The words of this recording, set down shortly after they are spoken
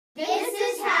This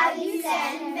is how you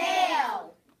send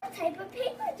mail. What type of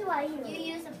paper do I use? You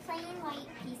use a plain white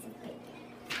piece of paper.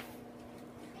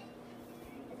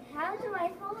 How do I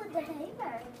fold the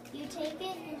paper? You take it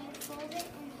and you fold it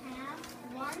in half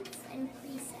once and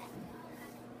crease it.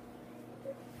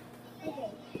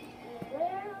 Okay,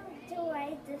 where do I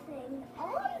write the thing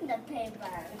on the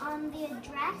paper? The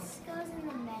address goes in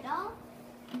the middle.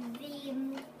 The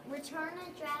return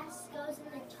address goes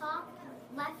in the top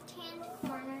left-hand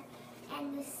corner,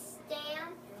 and the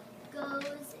stamp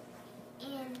goes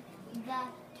in the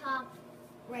top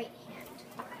right hand.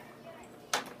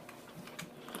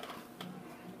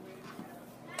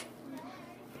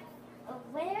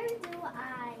 Where do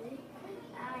I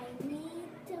need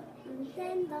to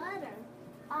send the letter?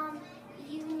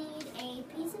 You need a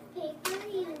piece of paper,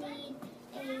 you need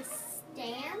a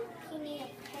stamp, you need a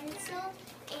pencil,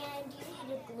 and you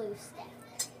need a glue stick.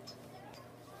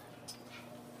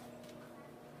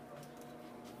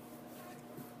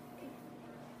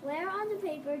 Where on the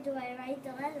paper do I write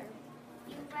the letter?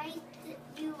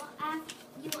 You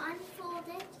unfold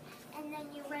it, and then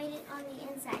you write it on the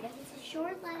inside. If it's a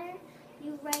short letter,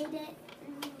 you write it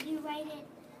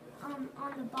on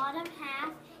the bottom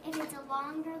half. If it's a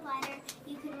longer letter,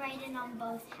 you can write it on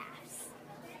both halves.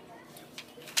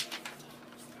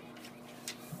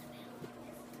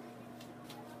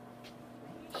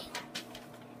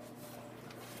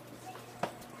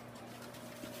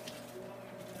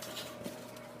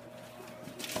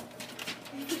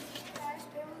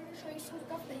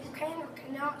 Can or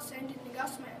cannot send in the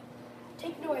Gus mail.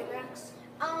 Take it away, Max.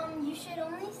 You should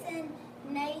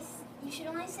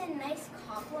only send nice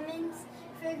compliments.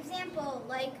 For example,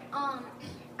 like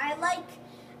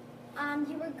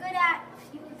you were good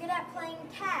at playing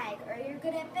tag, or you're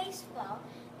good at baseball,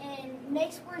 and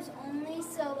nice words only.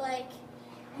 So like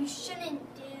you shouldn't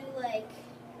do like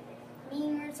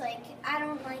mean words like I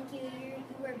don't like you. You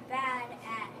were bad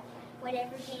at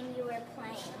whatever game you were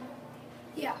playing.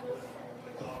 Yeah.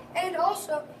 And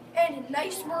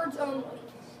nice words only.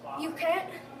 You can't,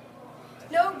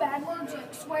 no bad words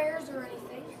like swears or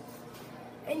anything.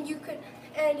 And you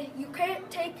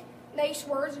can't take nice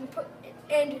words and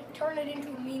turn it into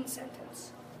a mean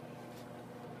sentence.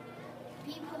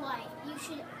 Be polite. You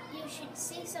should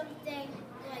say something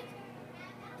like,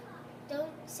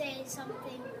 don't say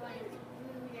something like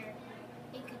rude or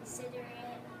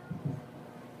inconsiderate.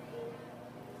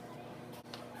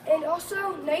 And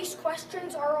also, nice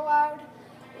questions are allowed.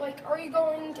 Like, are you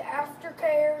going to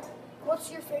aftercare? What's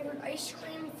your favorite ice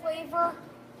cream flavor?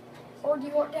 Or do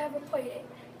you want to have a play date?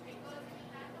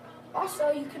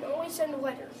 Also, you can only send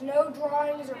letters, no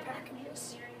drawings or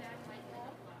packages.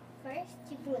 First,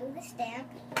 you glue the stamp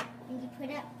and you put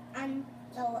it on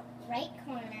the right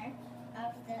corner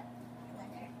of the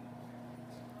letter.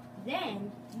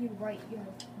 Then you write your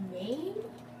name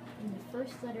and the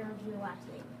first letter of your last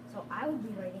name. So I would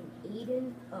be writing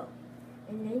Aiden O.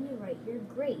 And then you write your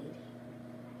grade.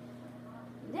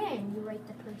 Then you write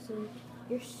the person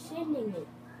you're sending it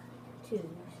to's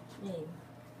name.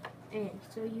 And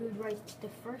so you would write the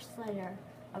first letter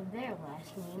of their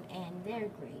last name and their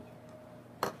grade.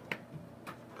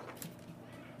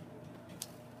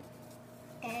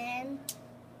 And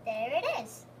there it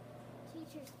is.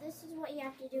 Teachers, this is what you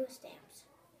have to do with stamps.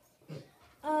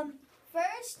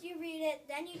 First you read it,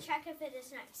 then you check if it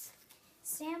is nice.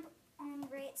 Stamp on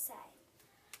right side.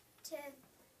 To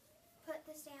put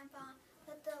the stamp on,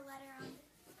 put the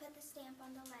stamp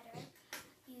on the letter,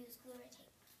 use glue or tape.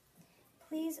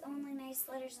 Please only nice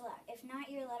letters allowed. If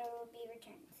not, your letter will be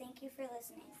returned. Thank you for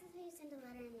listening. This is how you send a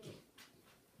letter in the mail.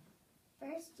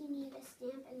 First, you need a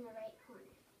stamp in the right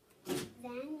corner.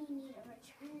 Then you need a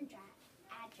return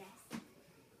address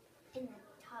in the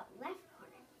top left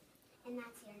corner, and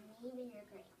that's your name and your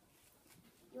grade.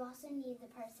 You also need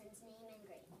the person's name and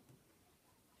grade.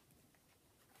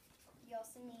 You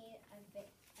also need a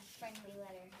friendly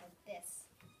letter like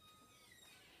this.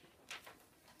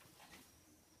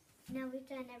 Now we've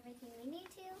done everything we need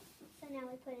to, so now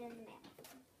we put it in the mail.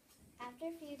 After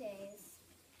a few days,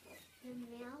 the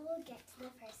mail will get to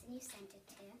the person you sent it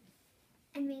to,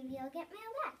 and maybe you'll get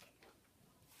mail back.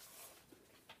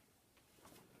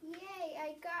 Yay,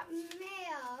 I got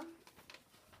mail!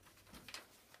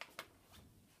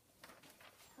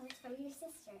 Oh, it's from your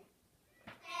sister.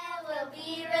 Mail will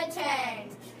be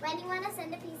returned. When you want to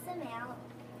send a piece of mail,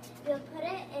 you'll put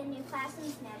it in your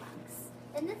classroom's mailbox.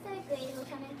 Then the third grade will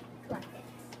come and collect it.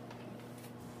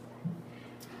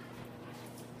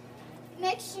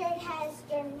 Make sure it has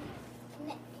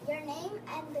your name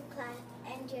and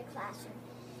your classroom,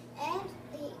 and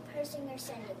the person you're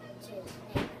sending it to name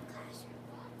and classroom.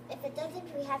 If If it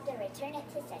doesn't, we have to return it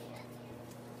to sender.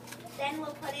 Then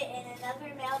we'll put it in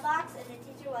another mailbox and the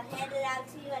teacher will hand it out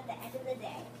to you at the end of the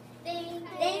day.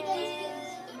 Thank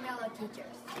you. Email our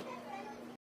teachers.